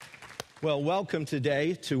Well, welcome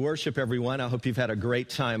today to worship, everyone. I hope you've had a great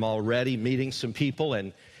time already meeting some people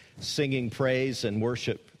and singing praise and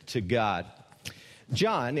worship to God.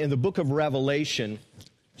 John, in the book of Revelation,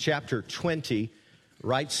 chapter 20,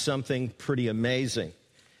 writes something pretty amazing.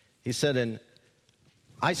 He said, "And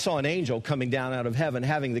I saw an angel coming down out of heaven,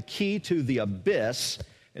 having the key to the abyss,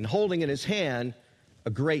 and holding in his hand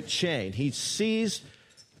a great chain. He seized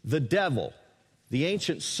the devil, the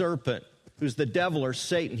ancient serpent, who's the devil or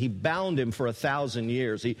Satan. He bound him for 1,000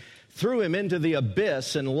 years. He threw him into the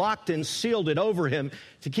abyss and locked and sealed it over him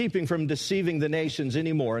to keep him from deceiving the nations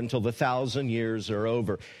anymore until the 1,000 years are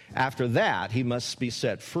over. After that, he must be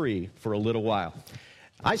set free for a little while.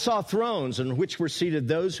 I saw thrones in which were seated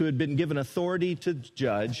those who had been given authority to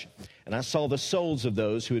judge, and I saw the souls of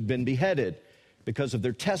those who had been beheaded because of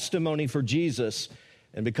their testimony for Jesus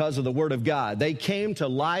and because of the word of God. They came to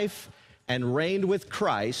life and reigned with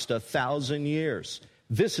Christ 1,000 years.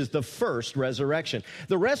 This is the first resurrection.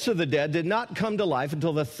 The rest of the dead did not come to life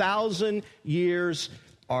until the 1,000 years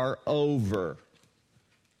are over."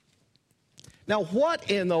 Now, what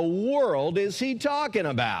in the world is he talking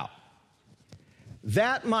about?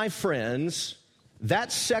 That, my friends,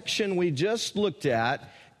 that section we just looked at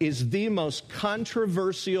is the most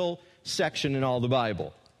controversial section in all the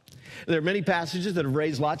Bible. There are many passages that have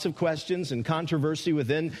raised lots of questions and controversy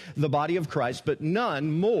within the body of Christ, but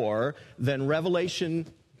none more than Revelation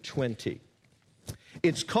 20.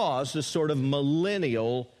 It's caused a sort of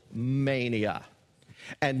millennial mania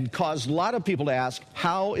and caused a lot of people to ask,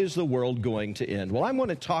 how is the world going to end? Well, I want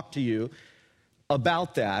to talk to you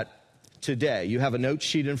about that today. You have a note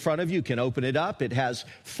sheet in front of you. You can open it up. It has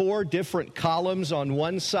 4 different columns on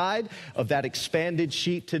one side of that expanded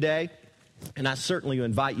sheet today. And I certainly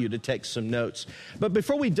invite you to take some notes. But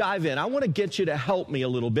before we dive in, I want to get you to help me a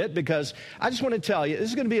little bit, because I just want to tell you, this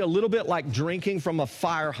is going to be a little bit like drinking from a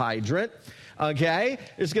fire hydrant, okay?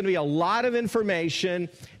 There's going to be a lot of information,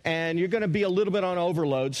 and you're going to be a little bit on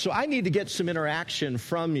overload. So I need to get some interaction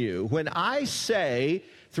from you. When I say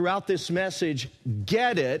throughout this message,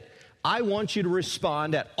 get it, I want you to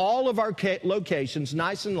respond at all of our locations,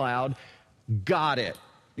 nice and loud, got it.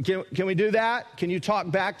 Can we do that? Can you talk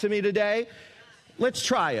back to me today? Let's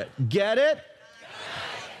try it. Get it?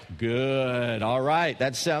 Good. All right.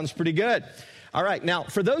 That sounds pretty good. All right. Now,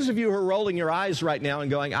 for those of you who are rolling your eyes right now and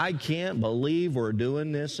going, I can't believe we're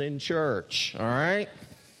doing this in church. All right.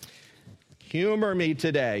 Humor me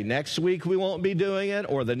today. Next week we won't be doing it,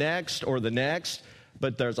 or the next, or the next.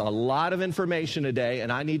 But there's a lot of information today,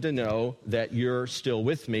 and I need to know that you're still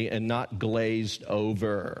with me and not glazed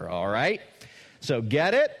over. All right? So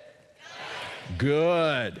get it?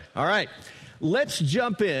 Good. All right. Let's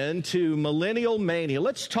jump into millennial mania.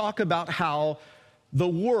 Let's talk about how the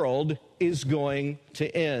world is going to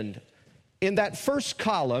end. In that first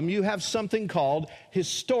column, you have something called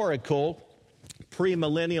historical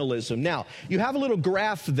premillennialism. Now, you have a little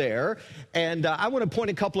graph there, and I want to point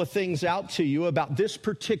a couple of things out to you about this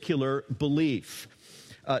particular belief.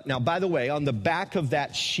 Now, by the way, on the back of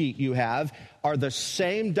that sheet you have are the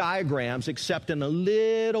same diagrams, except in a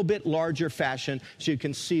little bit larger fashion, so you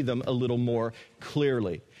can see them a little more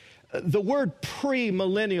clearly. The word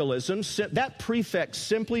premillennialism, that prefix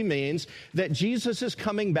simply means that Jesus is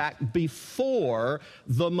coming back before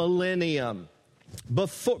the millennium.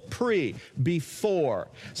 Before.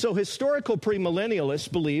 So historical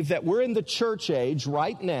premillennialists believe that we're in the church age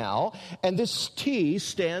right now, and this T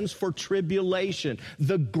stands for tribulation,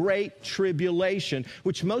 the Great Tribulation,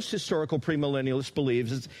 which most historical premillennialists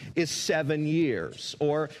believe is 7 years,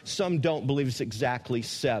 or some don't believe it's exactly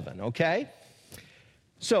 7, okay?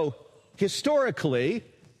 So historically,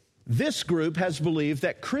 this group has believed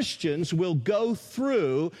that Christians will go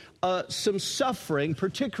through some suffering,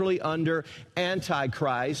 particularly under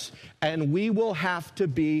Antichrist, and we will have to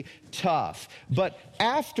be tough. But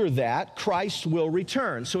after that, Christ will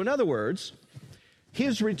return. So in other words,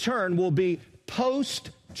 his return will be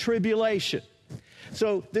post-tribulation.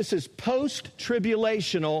 So this is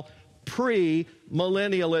post-tribulational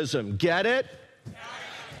premillennialism. Get it?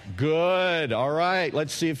 Good. All right.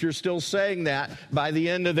 Let's see if you're still saying that by the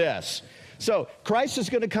end of this. So Christ is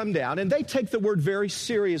going to come down, and they take the word very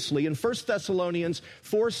seriously. In 1 Thessalonians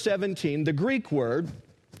 4:17, the Greek word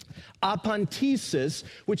apantesis,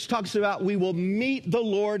 which talks about we will meet the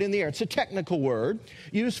Lord in the air. It's a technical word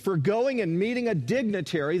used for going and meeting a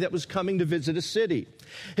dignitary that was coming to visit a city.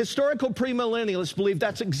 Historical premillennialists believe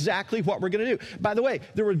that's exactly what we're going to do. By the way,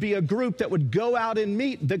 there would be a group that would go out and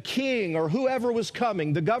meet the king or whoever was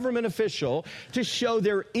coming, the government official, to show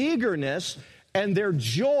their eagerness and their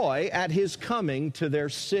joy at his coming to their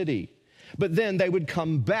city. But then they would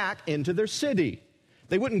come back into their city.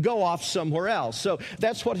 They wouldn't go off somewhere else. So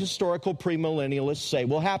that's what historical premillennialists say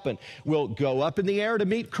will happen. We'll go up in the air to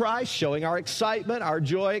meet Christ, showing our excitement, our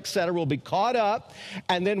joy, etc. We'll be caught up,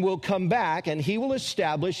 and then we'll come back, and he will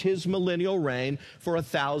establish his millennial reign for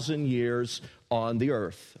 1,000 years on the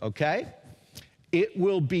earth, okay? It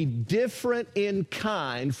will be different in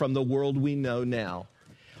kind from the world we know now.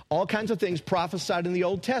 All kinds of things prophesied in the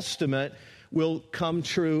Old Testament will come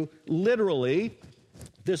true literally,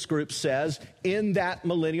 this group says, in that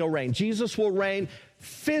millennial reign. Jesus will reign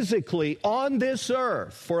physically on this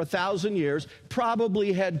earth for 1,000 years,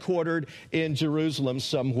 probably headquartered in Jerusalem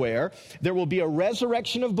somewhere. There will be a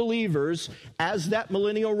resurrection of believers as that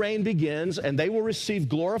millennial reign begins, and they will receive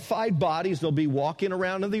glorified bodies. They'll be walking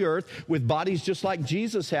around on the earth with bodies just like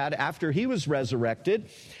Jesus had after he was resurrected.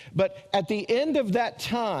 But at the end of that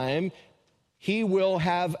time,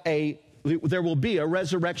 there will be a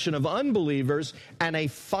resurrection of unbelievers and a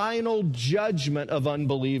final judgment of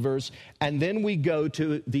unbelievers, and then we go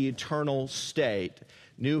to the eternal state,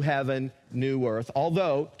 new heaven, new earth.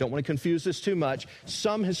 Although, don't want to confuse this too much,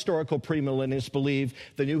 some historical premillennialists believe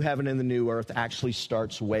the new heaven and the new earth actually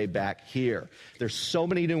starts way back here. There's so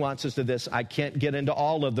many nuances to this, I can't get into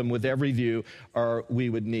all of them with every view, or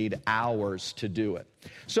we would need hours to do it.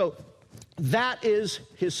 So that is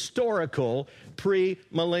historical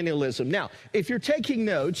premillennialism. Now, if you're taking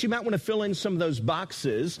notes, you might want to fill in some of those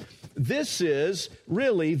boxes. This is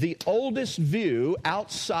really the oldest view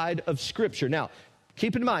outside of Scripture. Now,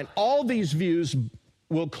 keep in mind, all these views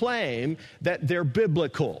will claim that they're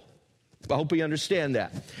biblical. I hope we understand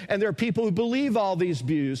that. And there are people who believe all these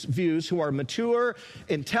views who are mature,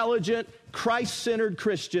 intelligent, Christ-centered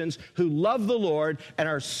Christians who love the Lord and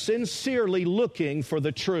are sincerely looking for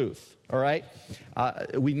the truth. All right?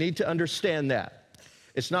 We need to understand that.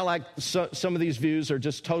 It's not like some of these views are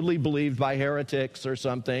just totally believed by heretics or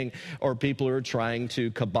something, or people who are trying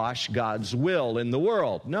to kibosh God's will in the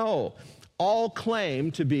world. No. All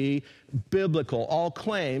claim to be biblical. All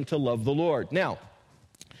claim to love the Lord. Now,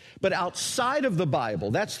 but outside of the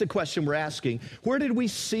Bible, that's the question we're asking. Where did we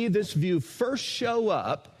see this view first show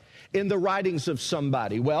up in the writings of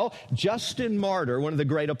somebody? Well, Justin Martyr, one of the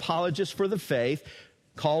great apologists for the faith,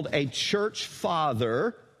 called a church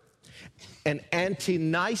father, an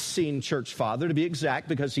ante-Nicene church father, to be exact,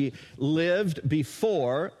 because he lived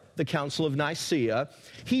before the Council of Nicaea.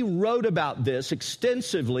 He wrote about this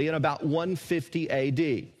extensively in about 150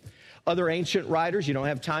 AD. Other ancient writers, you don't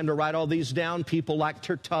have time to write all these down, people like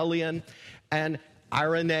Tertullian and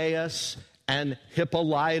Irenaeus and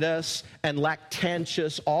Hippolytus and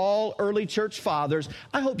Lactantius, all early church fathers.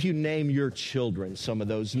 I hope you name your children some of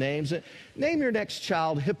those names. Name your next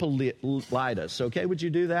child Hippolytus, okay? Would you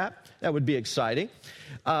do that? That would be exciting.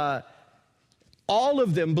 All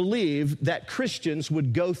of them believed that Christians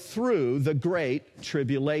would go through the Great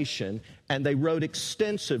Tribulation, and they wrote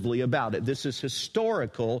extensively about it. This is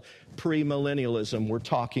historical premillennialism we're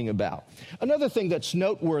talking about. Another thing that's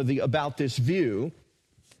noteworthy about this view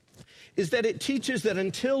is that it teaches that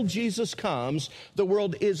until Jesus comes, the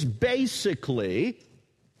world is basically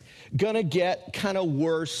going to get kind of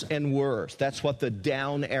worse and worse. That's what the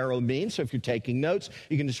down arrow means. So if you're taking notes,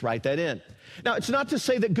 you can just write that in. Now, it's not to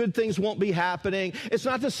say that good things won't be happening. It's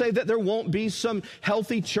not to say that there won't be some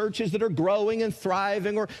healthy churches that are growing and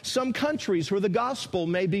thriving, or some countries where the gospel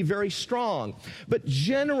may be very strong. But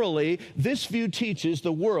generally, this view teaches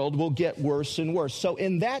the world will get worse and worse. So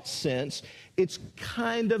in that sense, it's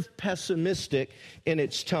kind of pessimistic in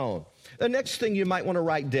its tone. The next thing you might want to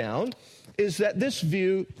write down is that this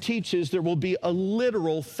view teaches there will be a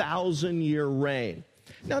literal 1,000-year reign.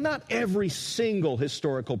 Now, not every single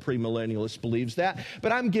historical premillennialist believes that,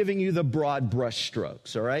 but I'm giving you the broad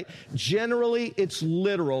brushstrokes, all right? Generally, it's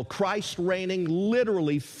literal, Christ reigning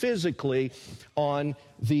literally, physically on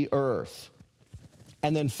the earth.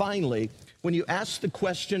 And then finally, when you ask the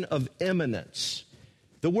question of imminence,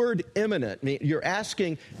 the word imminent, you're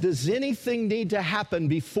asking, does anything need to happen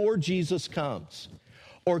before Jesus comes?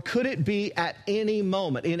 Or could it be at any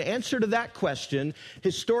moment? In answer to that question,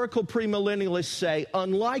 historical premillennialists say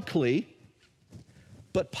unlikely,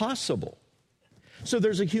 but possible. So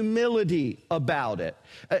there's a humility about it.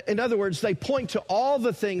 In other words, they point to all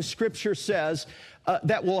the things Scripture says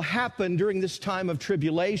that will happen during this time of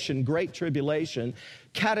tribulation, great tribulation,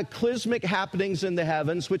 cataclysmic happenings in the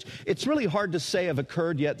heavens, which it's really hard to say have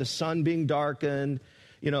occurred yet, the sun being darkened,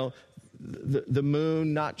 the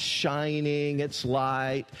moon not shining its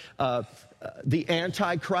light, the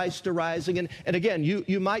Antichrist arising. And again,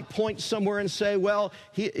 you might point somewhere and say, well,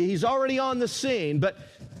 he's already on the scene, but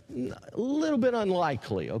a little bit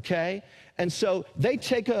unlikely, okay? And so they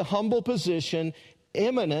take a humble position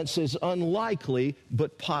imminence is unlikely,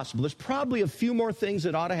 but possible. There's probably a few more things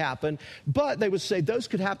that ought to happen, but they would say those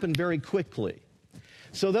could happen very quickly.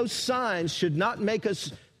 So those signs should not make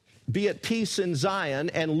us be at peace in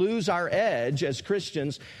Zion and lose our edge as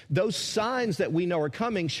Christians. Those signs that we know are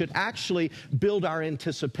coming should actually build our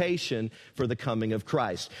anticipation for the coming of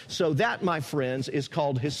Christ. So that, my friends, is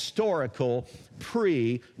called historical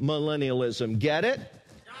premillennialism. Get it?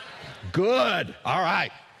 Good. All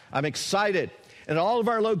right. I'm excited. At all of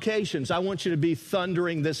our locations, I want you to be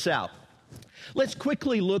thundering this out. Let's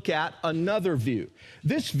quickly look at another view.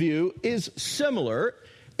 This view is similar.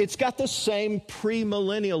 It's got the same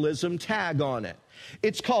premillennialism tag on it.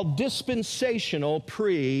 It's called dispensational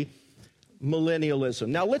premillennialism.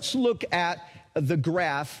 Now let's look at the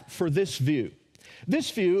graph for this view. This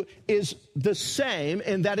view is the same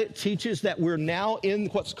in that it teaches that we're now in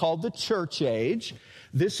what's called the church age.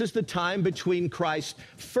 This is the time between Christ's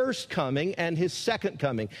first coming and his second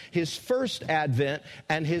coming, his first advent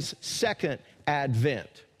and his second advent.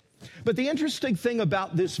 But the interesting thing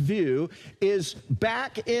about this view is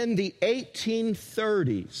back in the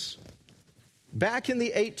 1830s,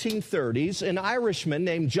 an Irishman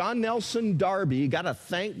named John Nelson Darby, you got to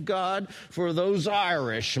thank God for those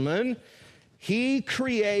Irishmen, he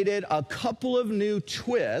created a couple of new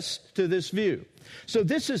twists to this view. So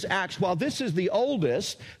this is actually, while this is the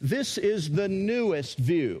oldest, this is the newest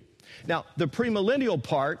view. Now, the premillennial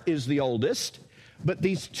part is the oldest, but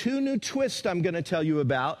these two new twists I'm going to tell you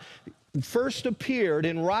about first appeared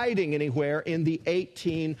in writing anywhere in the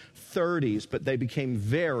 1830s, but they became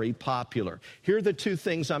very popular. Here are the two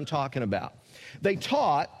things I'm talking about. They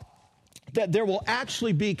taught that there will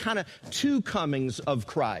actually be kind of two comings of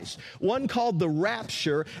Christ, one called the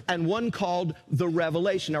rapture and one called the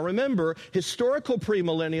revelation. Now remember, historical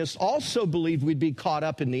premillennialists also believed we'd be caught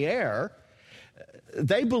up in the air.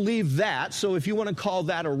 They believe that, so if you want to call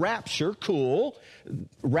that a rapture, cool.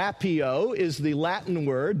 Rapio is the Latin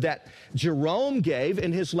word that Jerome gave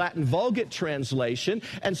in his Latin Vulgate translation,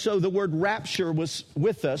 and so the word rapture was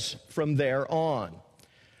with us from there on.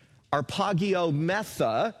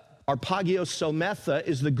 Arpagiometha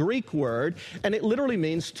is the Greek word, and it literally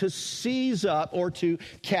means to seize up or to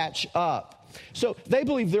catch up. So they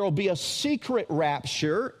believe there will be a secret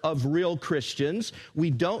rapture of real Christians. We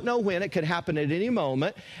don't know when. It could happen at any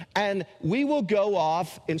moment. And we will go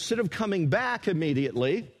off, instead of coming back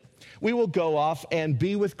immediately, we will go off and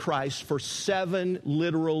be with Christ for 7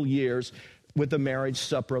 literal years with the marriage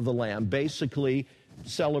supper of the Lamb. Basically,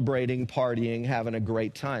 celebrating, partying, having a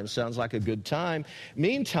great time. Sounds like a good time.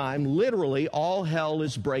 Meantime, literally, all hell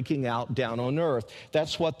is breaking out down on earth.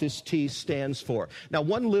 That's what this T stands for. Now,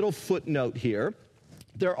 one little footnote here.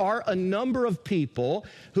 There are a number of people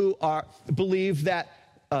who believe that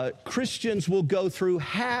Christians will go through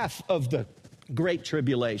half of the Great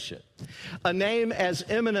Tribulation. A name as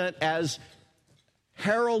eminent as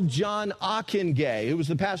Harold John Ockenga, who was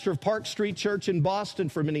the pastor of Park Street Church in Boston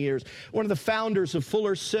for many years, one of the founders of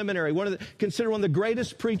Fuller Seminary, considered one of the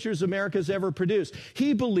greatest preachers America's ever produced.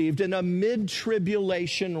 He believed in a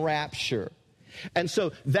mid-tribulation rapture. And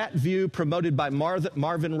so that view, promoted by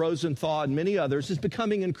Marvin Rosenthal and many others, is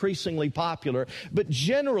becoming increasingly popular. But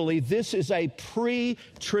generally, this is a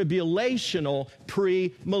pre-tribulational,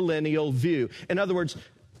 premillennial view. In other words,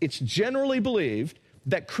 it's generally believed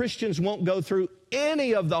that Christians won't go through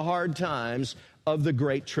any of the hard times of the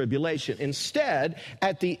Great Tribulation. Instead,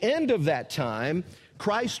 at the end of that time,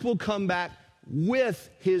 Christ will come back with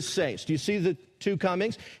his saints. Do you see the two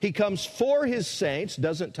comings? He comes for his saints,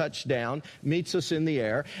 doesn't touch down, meets us in the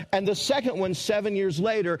air. And the second one, 7 years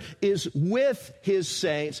later, is with his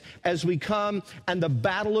saints as we come, and the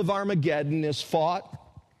Battle of Armageddon is fought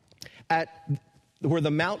at where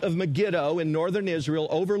the Mount of Megiddo in northern Israel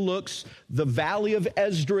overlooks the valley of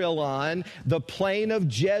Esdraelon, the plain of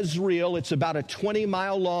Jezreel. It's about a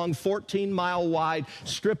 20-mile long, 14-mile wide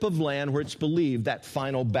strip of land where it's believed that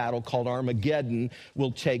final battle called Armageddon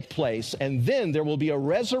will take place. And then there will be a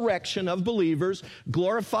resurrection of believers,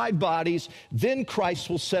 glorified bodies. Then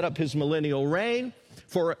Christ will set up his millennial reign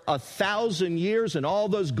for 1,000 years, and all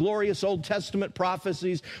those glorious Old Testament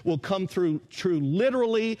prophecies will come true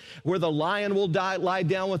literally, where the lion will lie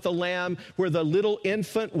down with the lamb, where the little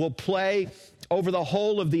infant will play over the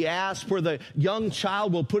hole of the asp, where the young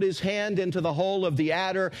child will put his hand into the hole of the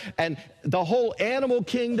adder, and the whole animal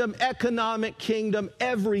kingdom, economic kingdom,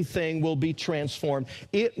 everything will be transformed.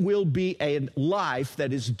 It will be a life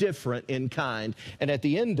that is different in kind. And at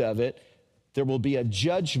the end of it, there will be a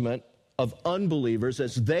judgment of unbelievers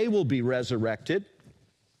as they will be resurrected,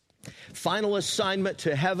 final assignment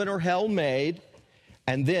to heaven or hell made,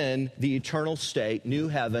 and then the eternal state, new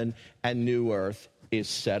heaven and new earth is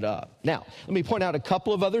set up. Now, let me point out a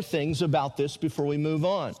couple of other things about this before we move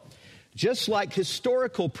on. Just like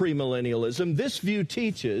historical premillennialism, this view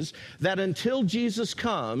teaches that until Jesus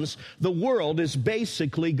comes, the world is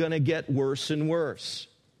basically going to get worse and worse.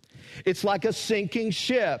 It's like a sinking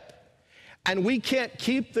ship, and we can't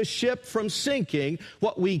keep the ship from sinking.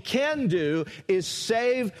 What we can do is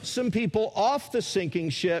save some people off the sinking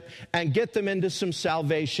ship and get them into some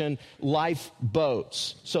salvation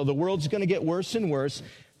lifeboats. So the world's going to get worse and worse.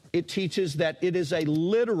 It teaches that it is a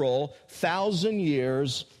literal 1,000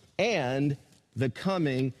 years and the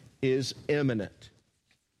coming is imminent.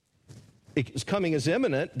 Its coming is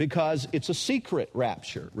imminent because it's a secret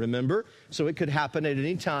rapture, remember? So it could happen at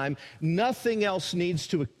any time. Nothing else needs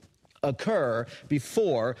to occur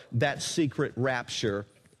before that secret rapture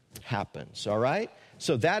happens, all right?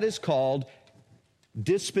 So that is called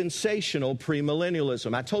dispensational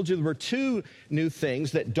premillennialism. I told you there were two new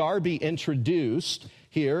things that Darby introduced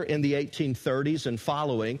here in the 1830s and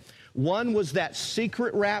following. One was that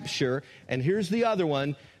secret rapture, and here's the other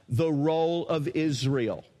one, the role of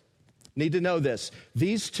Israel. Need to know this.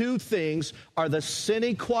 These two things are the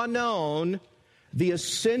sine qua non, the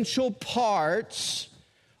essential parts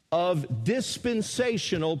of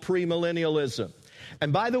dispensational premillennialism.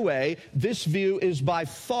 And by the way, this view is by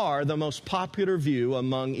far the most popular view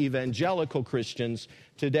among evangelical Christians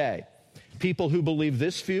today. People who believe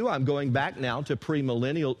this view, I'm going back now to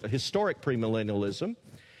historic premillennialism.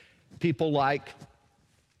 People like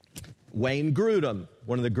Wayne Grudem,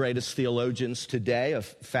 one of the greatest theologians today, a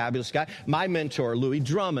fabulous guy. My mentor, Louis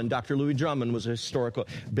Drummond, Dr. Louis Drummond was a historical.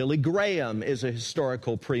 Billy Graham is a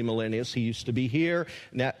historical premillennialist. He used to be here.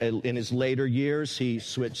 Now, in his later years, he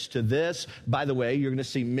switched to this. By the way, you're going to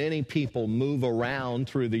see many people move around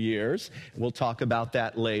through the years. We'll talk about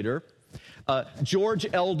that later. George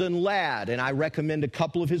Eldon Ladd, and I recommend a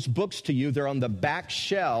couple of his books to you. They're on the back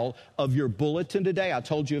shell of your bulletin today. I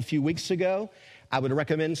told you a few weeks ago I would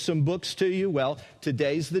recommend some books to you. Well,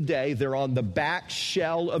 today's the day. They're on the back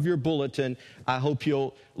shell of your bulletin. I hope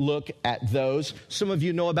you'll look at those. Some of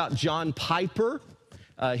you know about John Piper.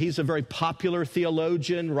 He's a very popular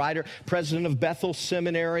theologian, writer, president of Bethel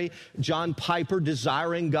Seminary. John Piper,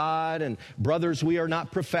 Desiring God, and Brothers, We Are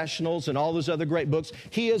Not Professionals, and all those other great books.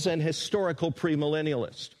 He is an historical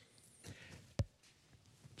premillennialist.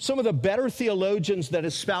 Some of the better theologians that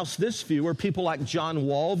espouse this view are people like John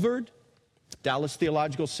Walvoord, Dallas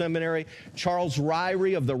Theological Seminary, Charles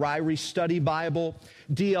Ryrie of the Ryrie Study Bible.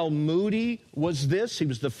 D.L. Moody was this. He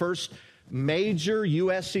was the first major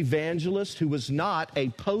U.S. evangelist who was not a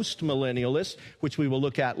post-millennialist, which we will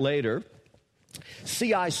look at later.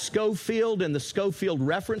 C.I. Scofield and the Scofield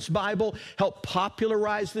Reference Bible helped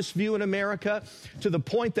popularize this view in America to the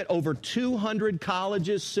point that over 200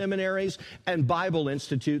 colleges, seminaries, and Bible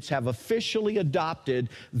institutes have officially adopted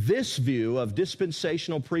this view of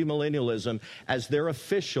dispensational premillennialism as their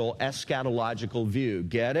official eschatological view.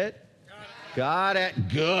 Get it? Got it.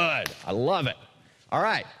 Good. I love it. All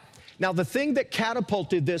right. Now, the thing that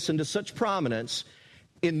catapulted this into such prominence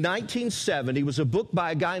in 1970 was a book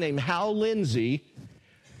by a guy named Hal Lindsey,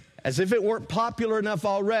 as if it weren't popular enough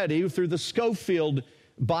already through the Scofield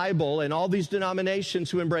Bible and all these denominations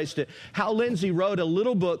who embraced it. Hal Lindsey wrote a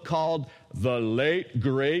little book called The Late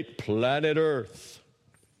Great Planet Earth.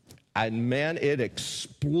 And man, it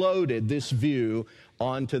exploded this view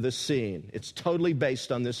onto the scene. It's totally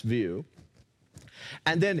based on this view.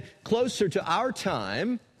 And then closer to our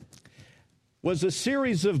time was a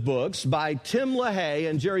series of books by Tim LaHaye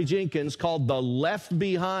and Jerry Jenkins called the Left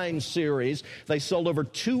Behind series. They sold over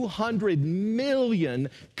 200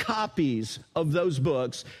 million copies of those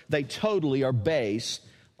books. They totally are based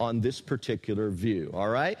on this particular view, all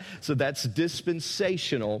right? So that's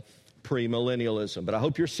dispensational premillennialism. But I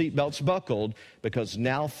hope your seatbelt's buckled because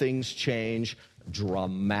now things change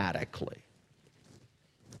dramatically.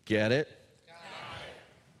 Get it?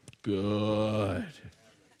 Good.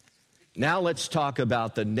 Now let's talk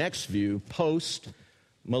about the next view,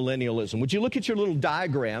 post-millennialism. Would you look at your little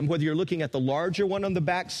diagram, whether you're looking at the larger one on the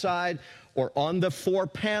back side or on the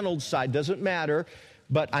four-paneled side, doesn't matter,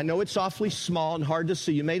 but I know it's awfully small and hard to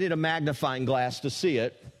see. You may need a magnifying glass to see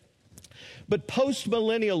it. But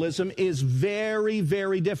post-millennialism is very,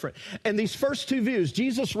 very different. And these first two views,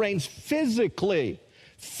 Jesus reigns physically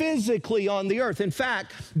on the earth. In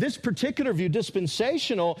fact, this particular view,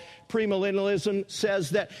 dispensational premillennialism,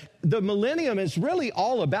 says that the millennium is really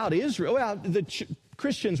all about Israel. Well, the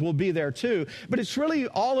Christians will be there too, but it's really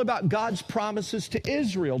all about God's promises to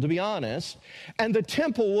Israel, to be honest. And the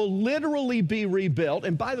temple will literally be rebuilt.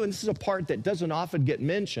 And by the way, this is a part that doesn't often get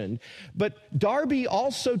mentioned, but Darby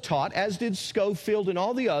also taught, as did Scofield and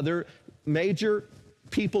all the other major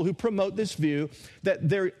people who promote this view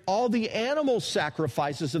that all the animal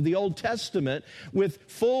sacrifices of the Old Testament with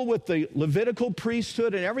the Levitical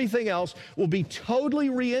priesthood and everything else will be totally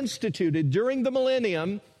reinstituted during the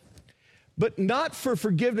millennium, but not for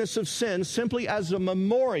forgiveness of sins, simply as a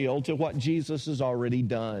memorial to what Jesus has already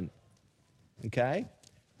done. Okay?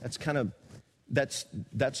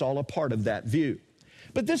 That's all a part of that view.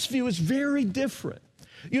 But this view is very different.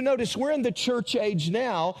 You notice we're in the church age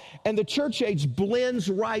now, and the church age blends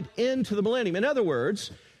right into the millennium. In other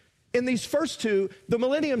words, in these first two, the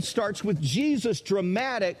millennium starts with Jesus'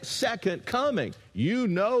 dramatic second coming. You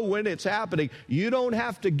know when it's happening. You don't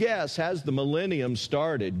have to guess. Has the millennium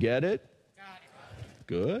started? Get it? Got it.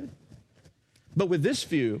 Good. But with this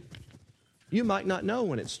view, you might not know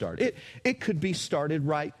when it started. It could be started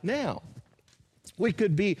right now. We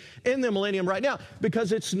could be in the millennium right now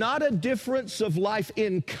because it's not a difference of life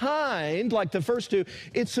in kind like the first two.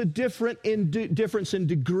 It's a difference in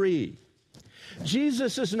degree.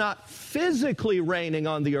 Jesus is not physically reigning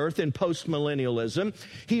on the earth in postmillennialism.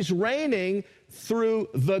 He's reigning through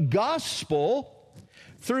the gospel,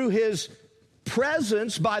 through his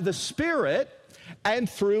presence by the Spirit, and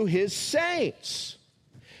through his saints.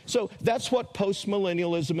 So that's what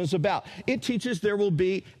postmillennialism is about. It teaches there will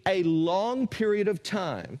be a long period of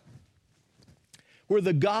time where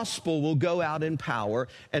the gospel will go out in power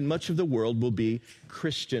and much of the world will be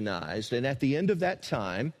Christianized. And at the end of that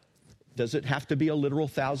time, does it have to be a literal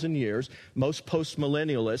 1,000 years? Most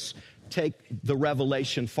postmillennialists take the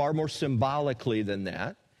revelation far more symbolically than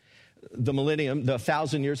that. The millennium, the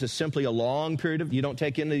 1,000 years is simply a long period of, you don't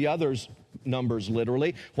take any of the others numbers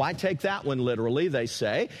literally. Why take that one literally, they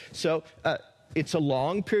say. So it's a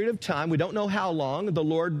long period of time. We don't know how long. The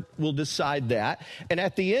Lord will decide that. And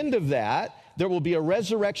at the end of that, there will be a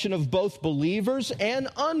resurrection of both believers and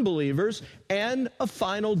unbelievers and a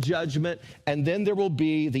final judgment. And then there will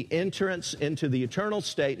be the entrance into the eternal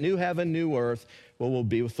state, new heaven, new earth, where we'll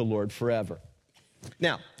be with the Lord forever.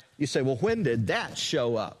 Now, you say, well, when did that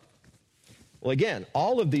show up? Well, again,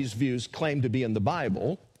 all of these views claim to be in the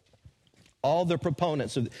Bible. All the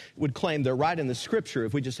proponents would claim they're right in the Scripture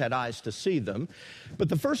if we just had eyes to see them. But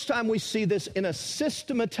the first time we see this in a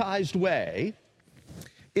systematized way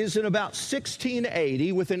is in about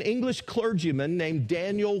 1680 with an English clergyman named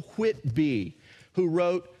Daniel Whitby, who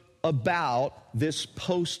wrote about this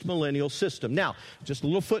post-millennial system. Now, just a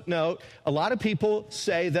little footnote, a lot of people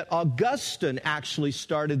say that Augustine actually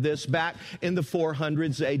started this back in the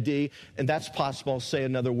 400s AD, and that's possible. I'll say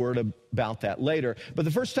another word about that later. But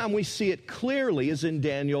the first time we see it clearly is in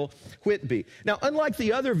Daniel Whitby. Now, unlike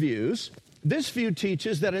the other views, this view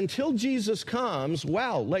teaches that until Jesus comes,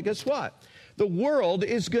 guess what? The world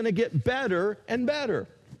is going to get better and better.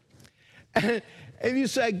 And you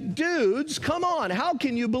say, dudes, come on, how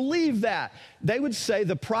can you believe that? They would say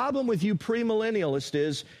the problem with you premillennialists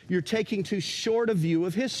is you're taking too short a view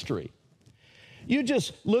of history. You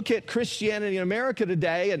just look at Christianity in America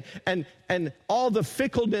today and all the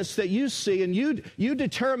fickleness that you see, and you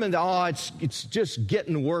determine that, it's just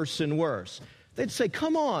getting worse and worse. They'd say,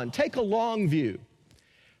 come on, take a long view.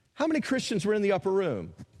 How many Christians were in the upper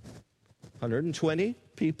room? 120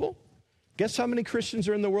 people? Guess how many Christians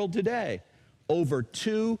are in the world today? Over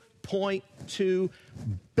 2.2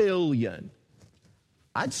 billion.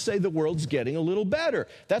 I'd say the world's getting a little better.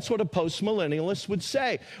 That's what a postmillennialist would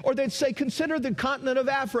say. Or they'd say, consider the continent of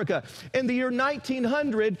Africa. In the year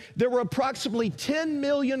 1900, there were approximately 10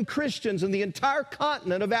 million Christians in the entire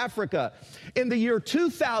continent of Africa. In the year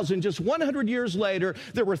 2000, just 100 years later,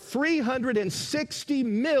 there were 360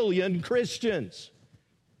 million Christians.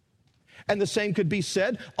 And the same could be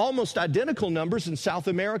said, almost identical numbers in South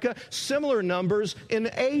America, similar numbers in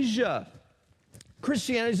Asia.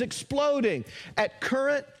 Christianity is exploding. At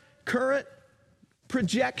current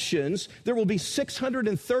projections, there will be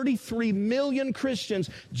 633 million Christians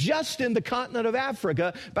just in the continent of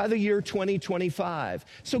Africa by the year 2025.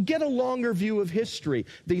 So get a longer view of history,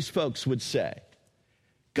 these folks would say.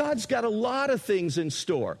 God's got a lot of things in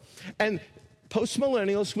store. And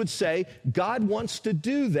postmillennialists would say God wants to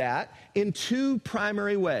do that in two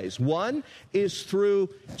primary ways. One is through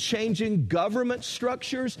changing government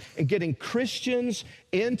structures and getting Christians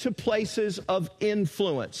into places of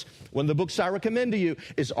influence. One of the books I recommend to you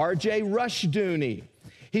is R.J. Rushdoony.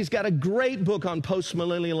 He's got a great book on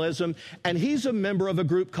postmillennialism, and he's a member of a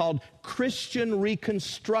group called Christian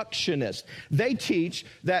Reconstructionists. They teach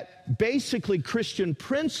that basically Christian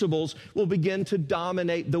principles will begin to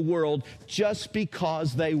dominate the world just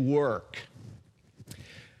because they work.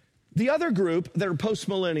 The other group that are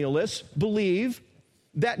postmillennialists believe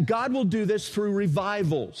that God will do this through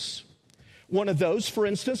revivals. One of those, for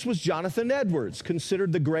instance, was Jonathan Edwards,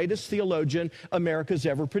 considered the greatest theologian America's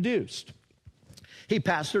ever produced. He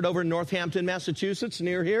pastored over in Northampton, Massachusetts,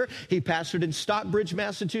 near here. He pastored in Stockbridge,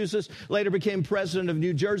 Massachusetts, later became president of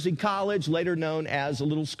New Jersey College, later known as a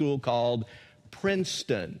little school called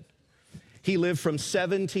Princeton. He lived from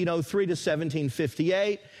 1703 to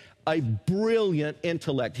 1758, a brilliant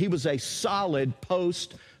intellect. He was a solid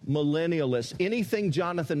post-millennialist. Anything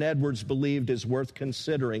Jonathan Edwards believed is worth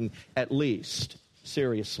considering, at least,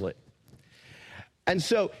 seriously. And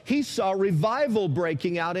so he saw revival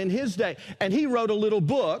breaking out in his day. And he wrote a little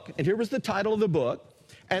book, and here was the title of the book,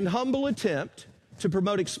 An Humble Attempt to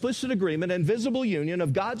Promote Explicit Agreement and Visible Union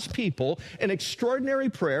of God's People in Extraordinary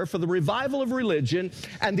Prayer for the Revival of Religion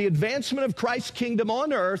and the Advancement of Christ's Kingdom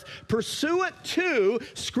on Earth, pursuant to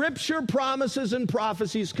Scripture promises and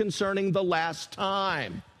prophecies concerning the last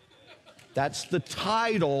time. That's the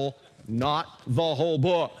title, not the whole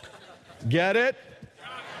book. Get it?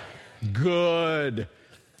 Good.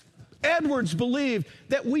 Edwards believed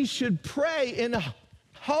that we should pray in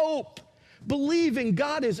hope, believing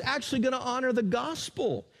God is actually going to honor the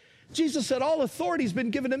gospel. Jesus said, all authority has been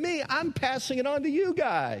given to me. I'm passing it on to you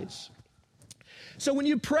guys. So when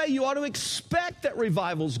you pray, you ought to expect that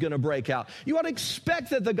revival is going to break out. You ought to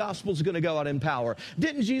expect that the gospel is going to go out in power.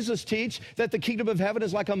 Didn't Jesus teach that the kingdom of heaven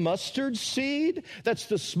is like a mustard seed? That's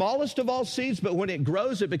the smallest of all seeds, but when it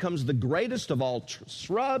grows, it becomes the greatest of all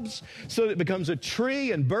shrubs, so that it becomes a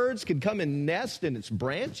tree and birds can come and nest in its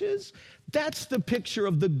branches. That's the picture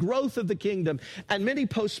of the growth of the kingdom. And many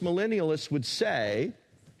postmillennialists would say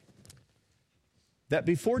that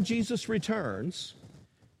before Jesus returns,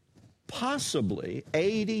 possibly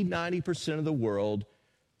 80-90% of the world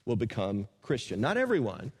will become Christian. Not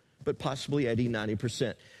everyone, but possibly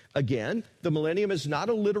 80-90%. Again, the millennium is not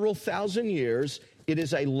a literal 1,000 years. It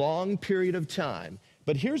is a long period of time.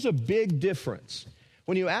 But here's a big difference.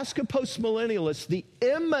 When you ask a postmillennialist the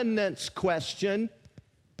imminence question,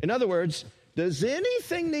 in other words, does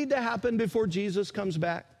anything need to happen before Jesus comes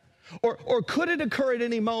back? Or could it occur at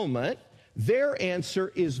any moment? Their answer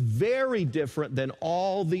is very different than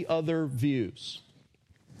all the other views.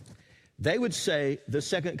 They would say the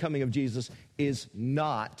second coming of Jesus is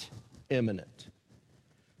not imminent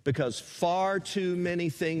because far too many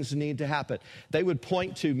things need to happen. They would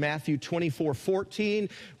point to Matthew 24:14,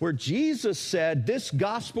 where Jesus said, this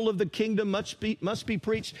gospel of the kingdom must be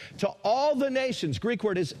preached to all the nations. Greek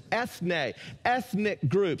word is ethne, ethnic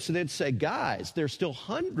groups. So they'd say, guys, there's still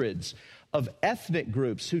hundreds of ethnic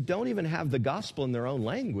groups who don't even have the gospel in their own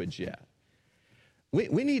language yet.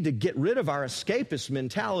 We need to get rid of our escapist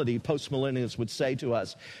mentality, postmillennials would say to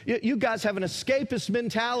us. You guys have an escapist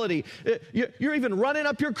mentality. You're even running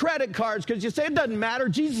up your credit cards because you say, it doesn't matter,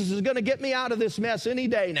 Jesus is going to get me out of this mess any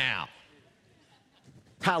day now.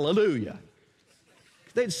 Hallelujah.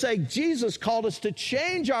 They'd say, Jesus called us to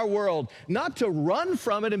change our world, not to run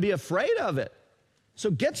from it and be afraid of it. So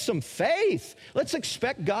get some faith. Let's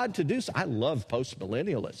expect God to do so. I love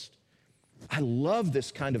postmillennialists. I love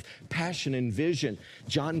this kind of passion and vision.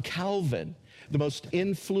 John Calvin, the most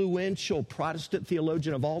influential Protestant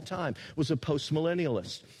theologian of all time, was a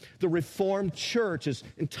postmillennialist. The Reformed Church is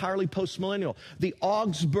entirely postmillennial. The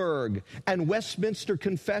Augsburg and Westminster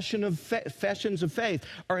Confessions of Faith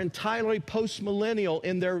are entirely postmillennial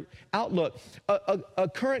in their outlook. A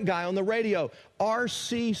current guy on the radio,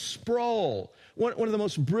 R.C. Sproul, one of the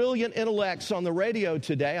most brilliant intellects on the radio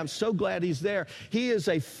today. I'm so glad he's there. He is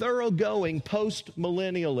a thoroughgoing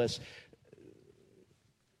post-millennialist.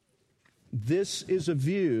 This is a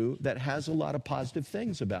view that has a lot of positive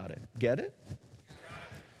things about it. Get it?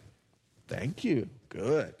 Thank you.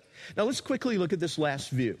 Good. Now let's quickly look at this last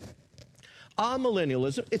view.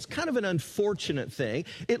 Amillennialism, it's kind of an unfortunate thing.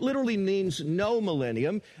 It literally means no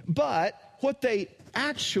millennium, but what they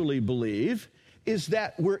actually believe is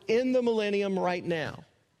that we're in the millennium right now.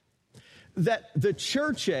 That the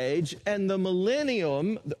church age and the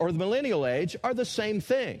millennium, or the millennial age, are the same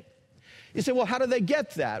thing. You say, well, how do they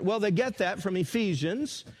get that? Well, they get that from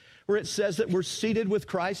Ephesians, where it says that we're seated with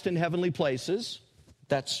Christ in heavenly places.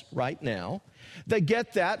 That's right now. They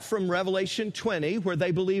get that from Revelation 20, where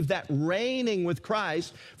they believe that reigning with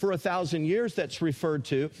Christ for 1,000 years that's referred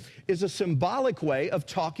to is a symbolic way of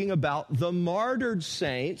talking about the martyred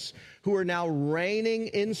saints who are now reigning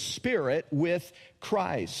in spirit with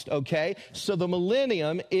Christ, okay? So the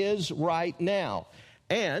millennium is right now.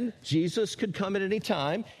 And Jesus could come at any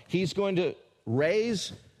time. He's going to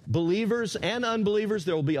raise believers and unbelievers.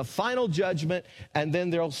 There will be a final judgment, and then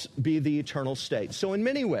there'll be the eternal state. So in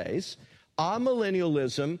many ways,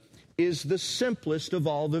 amillennialism is the simplest of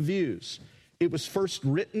all the views. It was first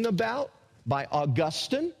written about by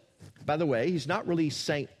Augustine, By the way, he's not really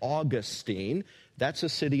St. Augustine. That's a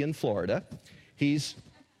city in Florida. He's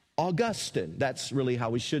Augustine. That's really how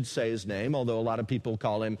we should say his name, although a lot of people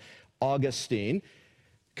call him Augustine.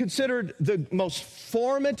 Considered the most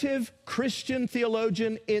formative Christian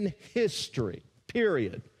theologian in history,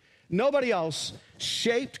 period. Nobody else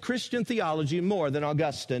shaped Christian theology more than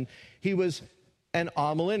Augustine. He was an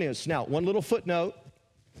amillennialist. Now, one little footnote.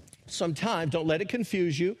 Sometimes, don't let it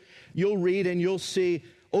confuse you. You'll read and you'll see,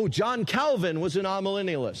 oh, John Calvin was an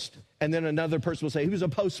amillennialist. And then another person will say he was a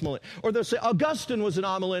postmillennialist. Or they'll say Augustine was an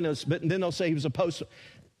amillennialist, but then they'll say he was a post.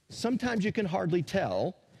 Sometimes you can hardly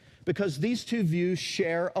tell because these two views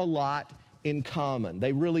share a lot in common.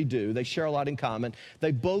 They really do. They share a lot in common.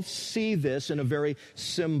 They both see this in a very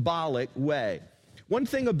symbolic way. One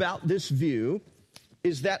thing about this view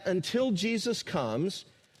is that until Jesus comes,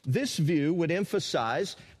 this view would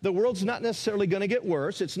emphasize the world's not necessarily going to get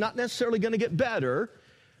worse. It's not necessarily going to get better.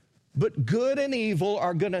 But good and evil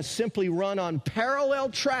are going to simply run on parallel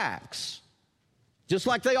tracks, just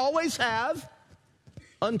like they always have,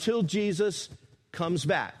 until Jesus comes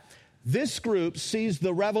back. This group sees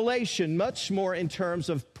the revelation much more in terms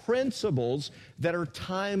of principles that are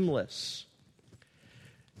timeless.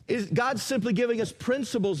 God's simply giving us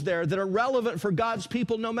principles there that are relevant for God's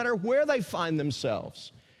people no matter where they find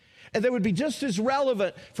themselves. And they would be just as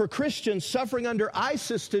relevant for Christians suffering under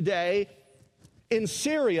ISIS today in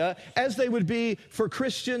Syria as they would be for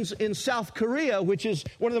Christians in South Korea, which is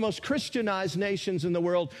one of the most Christianized nations in the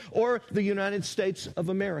world, or the United States of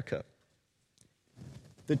America.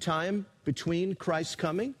 The time between Christ's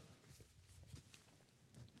coming,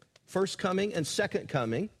 first coming and second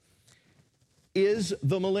coming, is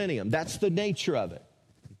the millennium. That's the nature of it.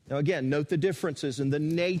 Now again, note the differences in the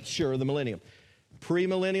nature of the millennium.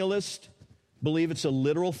 Premillennialists believe it's a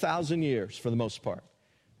literal 1,000 years for the most part.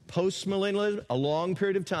 Postmillennialism, a long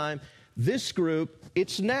period of time. This group,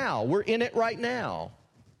 it's now. We're in it right now.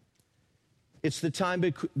 It's the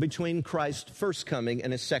time between Christ's first coming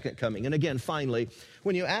and his second coming. And again, finally,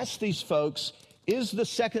 when you ask these folks, is the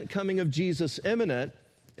second coming of Jesus imminent?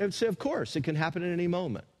 They would say, of course, it can happen at any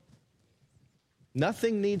moment.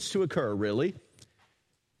 Nothing needs to occur, really,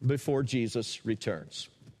 before Jesus returns.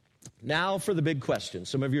 Now for the big question.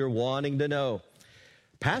 Some of you are wanting to know,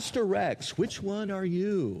 Pastor Rex, which one are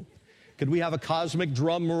you? Could we have a cosmic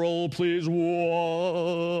drum roll, please?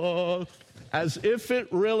 Whoa. As if it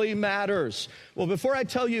really matters. Well, before I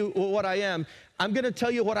tell you what I am, I'm going to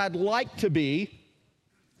tell you what I'd like to be.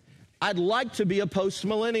 I'd like to be a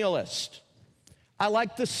postmillennialist. I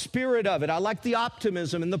like the spirit of it. I like the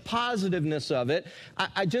optimism and the positiveness of it.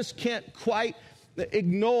 I just can't quite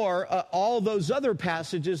ignore all those other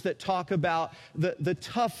passages that talk about the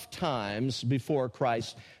tough times before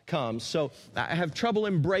Christ comes. So I have trouble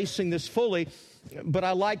embracing this fully, but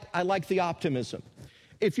I like the optimism.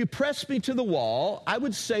 If you press me to the wall, I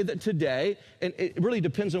would say that today, and it really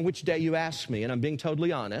depends on which day you ask me, and I'm being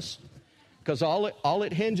totally honest, because all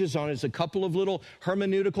it hinges on is a couple of little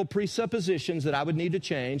hermeneutical presuppositions that I would need to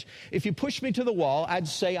change. If you push me to the wall, I'd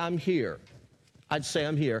say I'm here. I'd say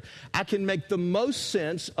I'm here. I can make the most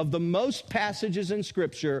sense of the most passages in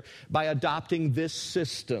Scripture by adopting this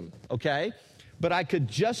system, okay? But I could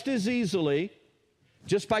just as easily,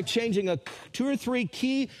 just by changing 2 or 3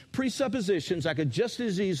 key presuppositions, I could just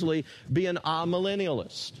as easily be an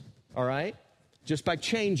amillennialist, all right? Just by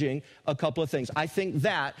changing a couple of things. I think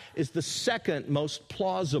that is the second most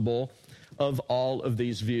plausible of all of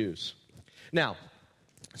these views. Now,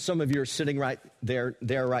 some of you are sitting right there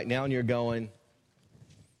right now and you're going,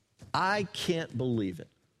 I can't believe it.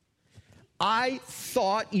 I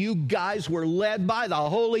thought you guys were led by the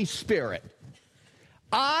Holy Spirit.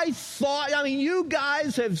 You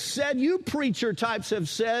guys have said, you preacher types have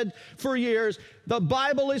said for years, the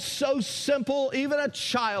Bible is so simple, even a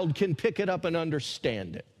child can pick it up and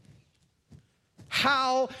understand it.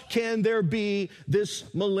 How can there be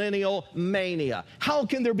this millennial mania? How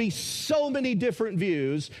can there be so many different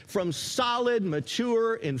views from solid,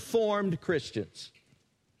 mature, informed Christians?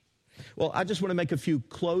 Well, I just want to make a few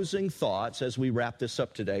closing thoughts as we wrap this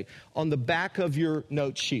up today. On the back of your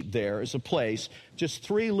note sheet there is a place, just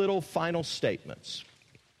 3 little final statements.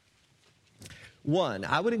 1,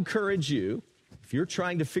 I would encourage you, if you're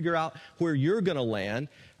trying to figure out where you're going to land,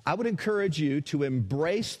 I would encourage you to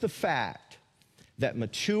embrace the fact that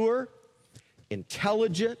mature,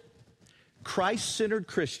 intelligent, Christ-centered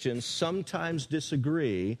Christians sometimes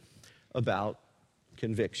disagree about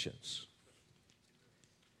convictions.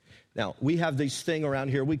 Now, we have this thing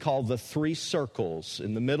around here we call the three circles.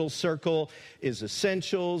 In the middle circle is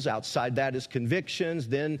essentials. Outside that is convictions.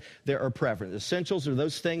 Then there are preferences. Essentials are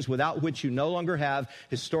those things without which you no longer have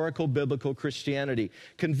historical biblical Christianity.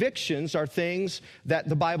 Convictions are things that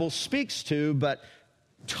the Bible speaks to, but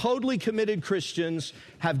totally committed Christians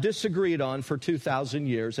have disagreed on for 2,000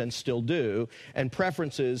 years and still do. And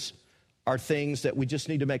preferences are things that we just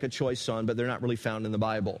need to make a choice on, but they're not really found in the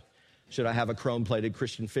Bible. Should I have a chrome-plated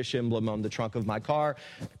Christian fish emblem on the trunk of my car?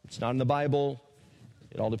 It's not in the Bible.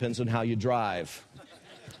 It all depends on how you drive,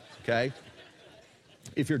 okay?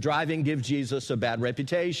 If you're driving, give Jesus a bad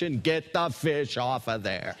reputation. Get the fish off of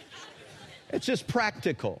there. It's just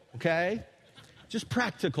practical, okay? Just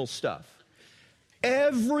practical stuff.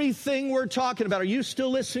 Everything we're talking about, are you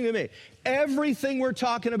still listening to me? Everything we're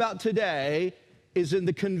talking about today is in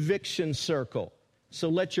the conviction circle. So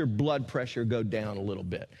let your blood pressure go down a little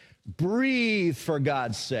bit. Breathe, for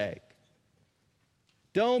God's sake.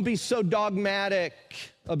 Don't be so dogmatic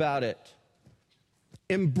about it.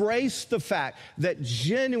 Embrace the fact that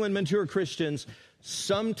genuine, mature Christians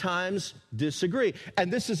sometimes disagree.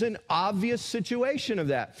 And this is an obvious situation of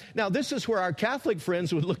that. Now, this is where our Catholic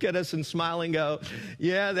friends would look at us and smile and go,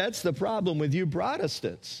 yeah, that's the problem with you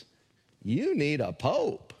Protestants. You need a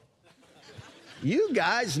pope. You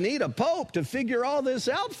guys need a pope to figure all this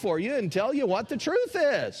out for you and tell you what the truth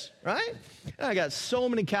is, right? And I got so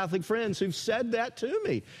many Catholic friends who've said that to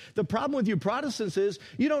me. The problem with you Protestants is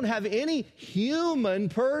you don't have any human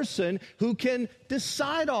person who can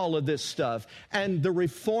decide all of this stuff. And the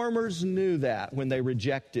Reformers knew that when they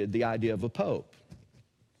rejected the idea of a pope.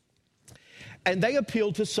 And they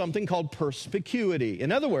appealed to something called perspicuity.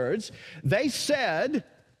 In other words, they said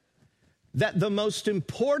that the most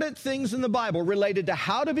important things in the Bible related to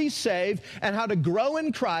how to be saved and how to grow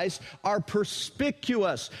in Christ are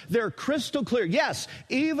perspicuous. They're crystal clear. Yes,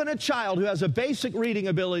 even a child who has a basic reading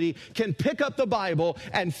ability can pick up the Bible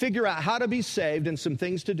and figure out how to be saved and some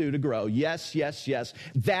things to do to grow. Yes, yes, yes,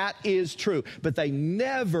 that is true. But they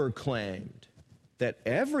never claimed that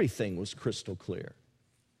everything was crystal clear.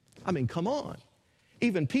 I mean, come on.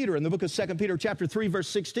 Even Peter in the book of 2 Peter chapter 3, verse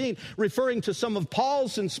 16, referring to some of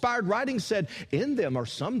Paul's inspired writings, said, in them are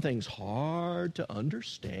some things hard to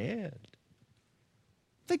understand.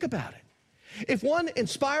 Think about it. If one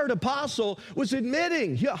inspired apostle was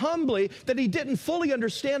admitting humbly that he didn't fully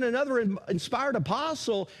understand another inspired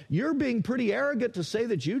apostle, you're being pretty arrogant to say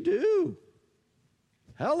that you do.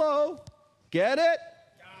 Hello? Get it?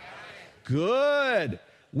 Good.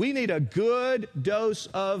 We need a good dose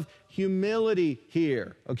of humility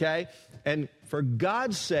here, okay? And for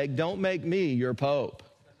God's sake, don't make me your pope.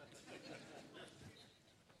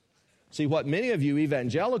 See, what many of you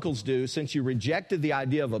evangelicals do, since you rejected the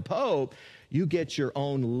idea of a pope, you get your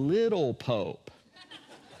own little pope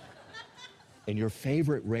and your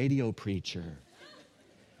favorite radio preacher.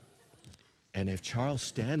 And if Charles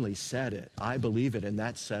Stanley said it, I believe it, and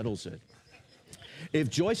that settles it.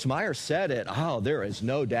 If Joyce Meyer said it, oh, there is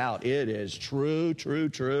no doubt it is true, true,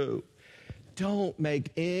 true. Don't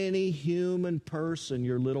make any human person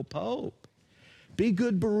your little pope. Be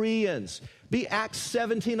good Bereans. Be Acts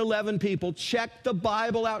 17:11 people. Check the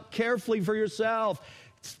Bible out carefully for yourself.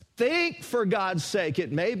 Think, for God's sake.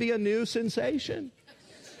 It may be a new sensation.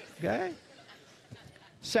 Okay?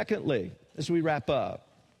 Secondly, as we wrap up,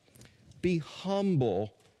 be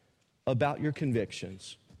humble about your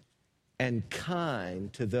convictions and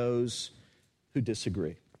kind to those who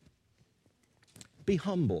disagree. Be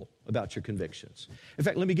humble about your convictions. In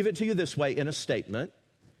fact, let me give it to you this way in a statement.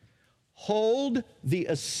 Hold the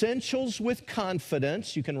essentials with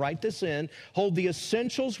confidence. You can write this in. Hold the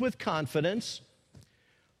essentials with confidence.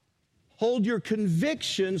 Hold your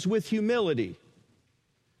convictions with humility.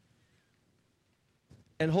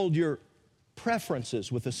 And hold your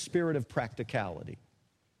preferences with a spirit of practicality.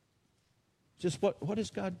 Just what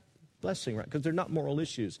is God blessing, right? Because they're not moral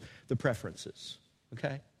issues, the preferences,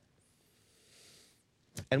 okay?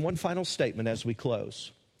 And one final statement as we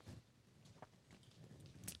close.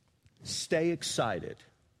 Stay excited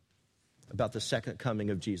about the second coming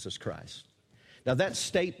of Jesus Christ. Now that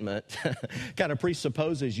statement kind of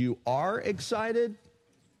presupposes you are excited.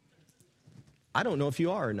 I don't know if you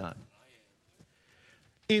are or not.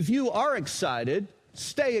 If you are excited,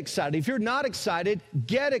 stay excited. If you're not excited,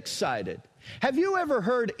 get excited. Have you ever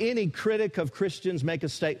heard any critic of Christians make a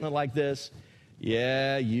statement like this?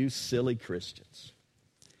 Yeah, you silly Christians.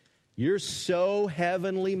 You're so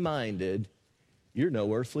heavenly minded, you're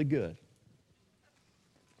no earthly good.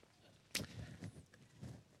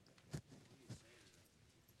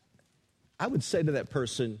 I would say to that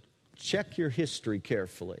person, check your history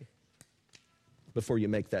carefully. before you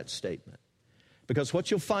make that statement. Because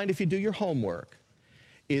what you'll find if you do your homework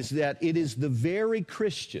is that it is the very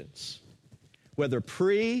Christians, whether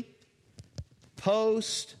pre,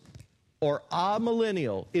 post, or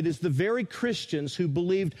amillennial, it is the very Christians who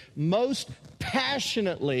believed most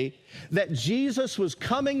passionately that Jesus was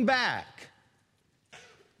coming back.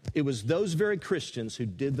 It was those very Christians who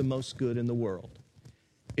did the most good in the world.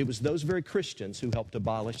 It was those very Christians who helped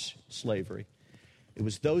abolish slavery. It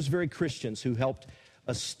was those very Christians who helped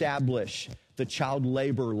establish the child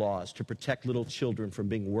labor laws to protect little children from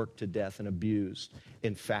being worked to death and abused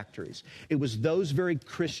in factories. It was those very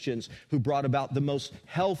Christians who brought about the most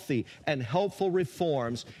healthy and helpful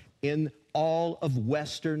reforms in all of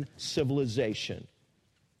Western civilization.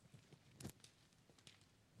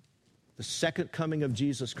 The second coming of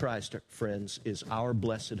Jesus Christ, friends, is our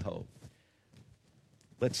blessed hope.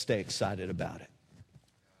 Let's stay excited about it.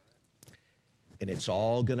 And it's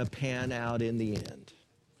all going to pan out in the end.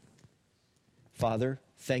 Father,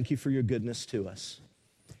 thank you for your goodness to us.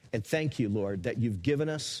 And thank you, Lord, that you've given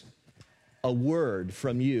us a word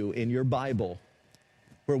from you in your Bible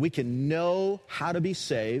where we can know how to be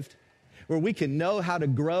saved, where we can know how to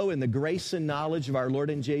grow in the grace and knowledge of our Lord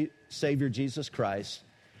and Savior Jesus Christ.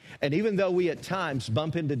 And even though we at times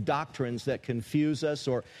bump into doctrines that confuse us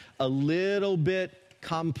or a little bit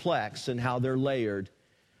complex in how they're layered,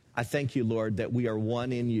 I thank you, Lord, that we are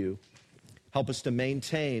one in you. Help us to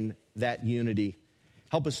maintain that unity.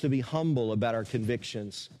 Help us to be humble about our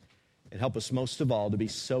convictions. And help us most of all to be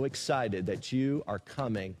so excited that you are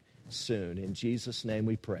coming soon. In Jesus' name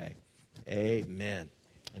we pray. Amen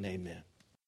and amen.